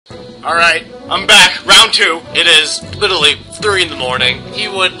Alright, I'm back. Round 2. It is literally 3 in the morning. He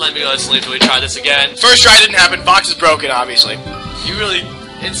wouldn't let me go to sleep till we try this again. First try didn't happen. Fox is broken, obviously. You really...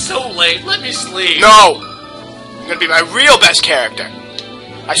 It's so late. Let me sleep. No! I'm gonna be my real best character.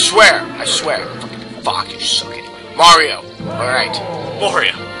 I swear. I swear. Fuck, you suck anyway. Mario. Alright.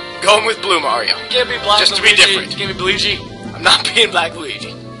 Mario. Going with Blue Mario. Can't be Black Just to Luigi. be different. Can't be Luigi. I'm not being Black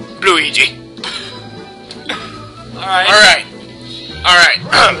Luigi. Luigi. Alright. Alright. Alright.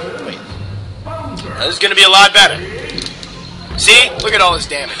 Wait. This is gonna be a lot better. See? Look at all this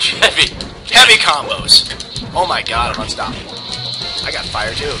damage. Heavy combos. Oh my god, I'm unstoppable. I got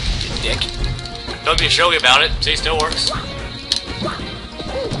fire too, you dick. Don't be showy about it. See, still works.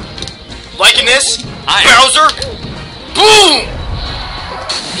 Liking this? I am. Bowser? Boom!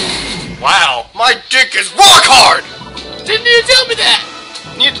 Wow. My dick is rock hard! Didn't you tell me that?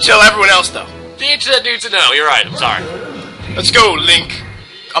 Need to tell everyone else though. The internet needs to know. You're right. I'm sorry. Let's go, Link.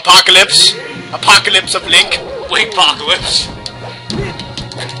 Apocalypse. Apocalypse of Link. Linkpocalypse.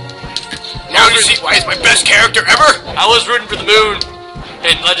 Now you see why he's my best character ever? I was rooting for the moon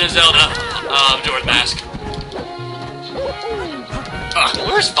in Legend of Zelda, Majora's Mask.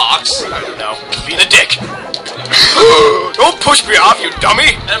 Where's Fox? I don't know. Being a dick. Don't push me off, you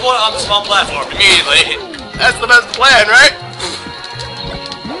dummy! Everyone on the small platform, immediately. That's the best plan, right?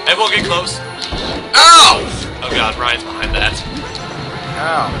 Everyone get close. Ow! Oh god, Ryan's behind that.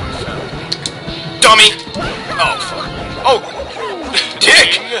 Ow. Dummy! Oh, fuck. Oh!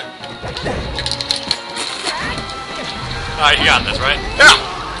 Dick! Alright, you got this, right? Yeah!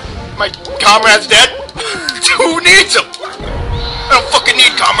 My comrade's dead? Who needs him? I don't fucking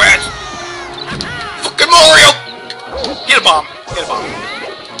need comrades! Fucking Mario! Get a bomb. Get a bomb.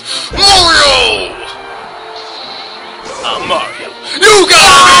 Mario! Mario. You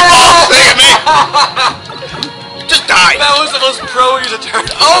got me! Just die! That was the most pro use of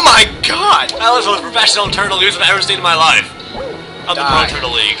turtle. Oh my god! That was the most professional turtle use I've ever seen in my life. I'm the Pro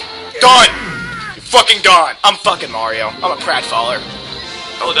Turtle League. Done! You fucking done! I'm fucking Mario. I'm a pratfaller.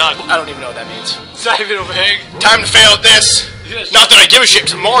 Oh, done. I don't even know what that means. It's not even a pig. Time to fail at this! Not that I give a shit,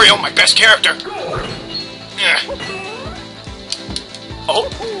 to Mario, my best character. Yeah. Oh.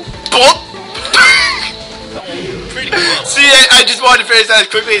 Oh. Pretty close. See, I just wanted to finish that as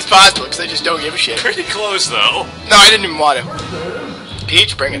quickly as possible, because I just don't give a shit. Pretty close, though. No, I didn't even want to.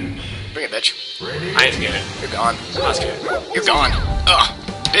 Peach, bring it. Bring it, bitch. I ain't scared. You're gone. I'm not scared. You're gone. Ugh.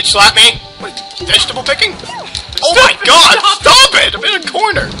 Bitch slap me? What, vegetable picking? Oh my god! Stop it! I'm in a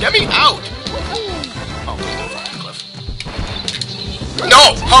corner! Get me out! Oh, please don't fall off the cliff.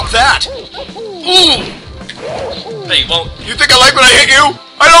 No! Hump that! Ooh! No, you won't. You think I like when I hit you?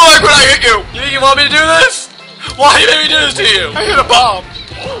 I don't like when I hit you! You think you want me to do this? Why you made me do this to you? I hit a bomb.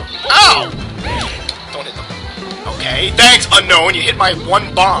 Ow! Don't hit them. Okay, thanks, unknown. You hit my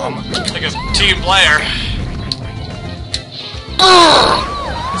one bomb. Like a team player.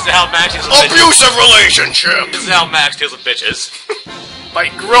 This is how Max deals with bitches. Abusive relationship! This is how Max deals with bitches. By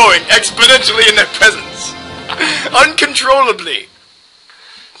growing exponentially in their presence. Uncontrollably.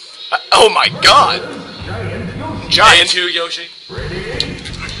 Oh my god. Giant. Too, Yoshi.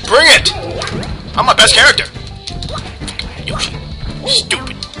 Bring it! I'm my best character. Yoshi.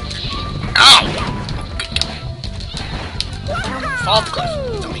 Stupid. Ow! Good guy. Fall off the cliff.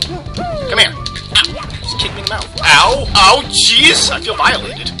 Dummy. Come here. Ow. Just kick me in the mouth. Ow! Ow! Jeez! I feel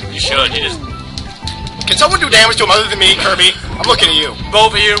violated. You should. You just... Can someone do damage to him other than me, Kirby? I'm looking at you.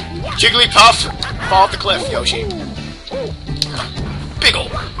 Both of you. Jigglypuff. Fall off the cliff, Yoshi. Big ol'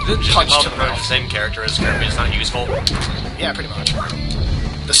 punch to the the mouth. same character as Kirby. It's not useful. Yeah, pretty much.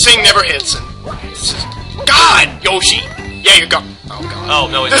 The sing never hits, and this is... God! Yoshi! Yeah, you're gone. Oh, God. Oh,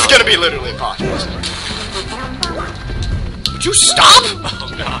 no, he's This is not. gonna be literally impossible, isn't it? Would you stop?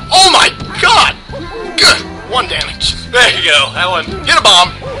 Oh, God. Oh, my God! Good. 1 damage. There you go. That one. Get a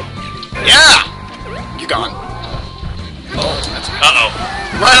bomb. Yeah! You gone. Oh, that's... Uh-oh.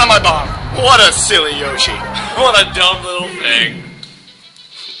 Right on my bomb. What a silly Yoshi. What a dumb little thing.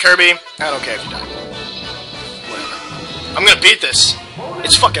 Kirby, I don't care if you die. Whatever. I'm gonna beat this.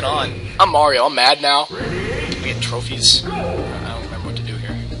 It's fucking on. I'm Mario. I'm mad now. We get trophies. I don't remember what to do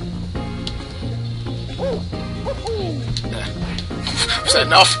here. Was that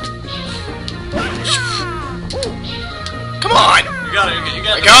enough? Come on! You got it. You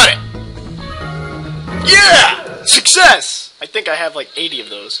got I it. got it! Yeah! Success! I think I have like 80 of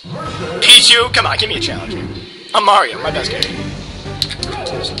those. Pichu, come on, give me a challenge. I'm Mario, my best character.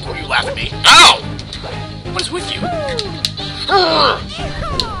 Don't you laugh at me. Ow! What is with you?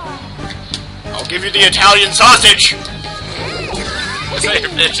 I'll give you the Italian sausage! Is that your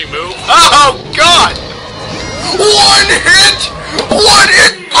finishing move? Oh, God! 1 hit! 1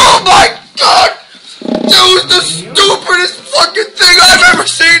 hit! Oh, my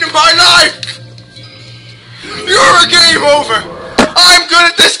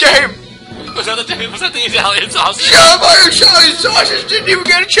that the Italian sausage? Yeah, my Italian sausage didn't even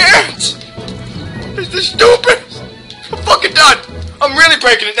get a chance. This is stupid. I'm fucking done. I'm really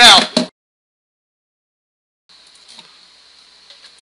breaking it now.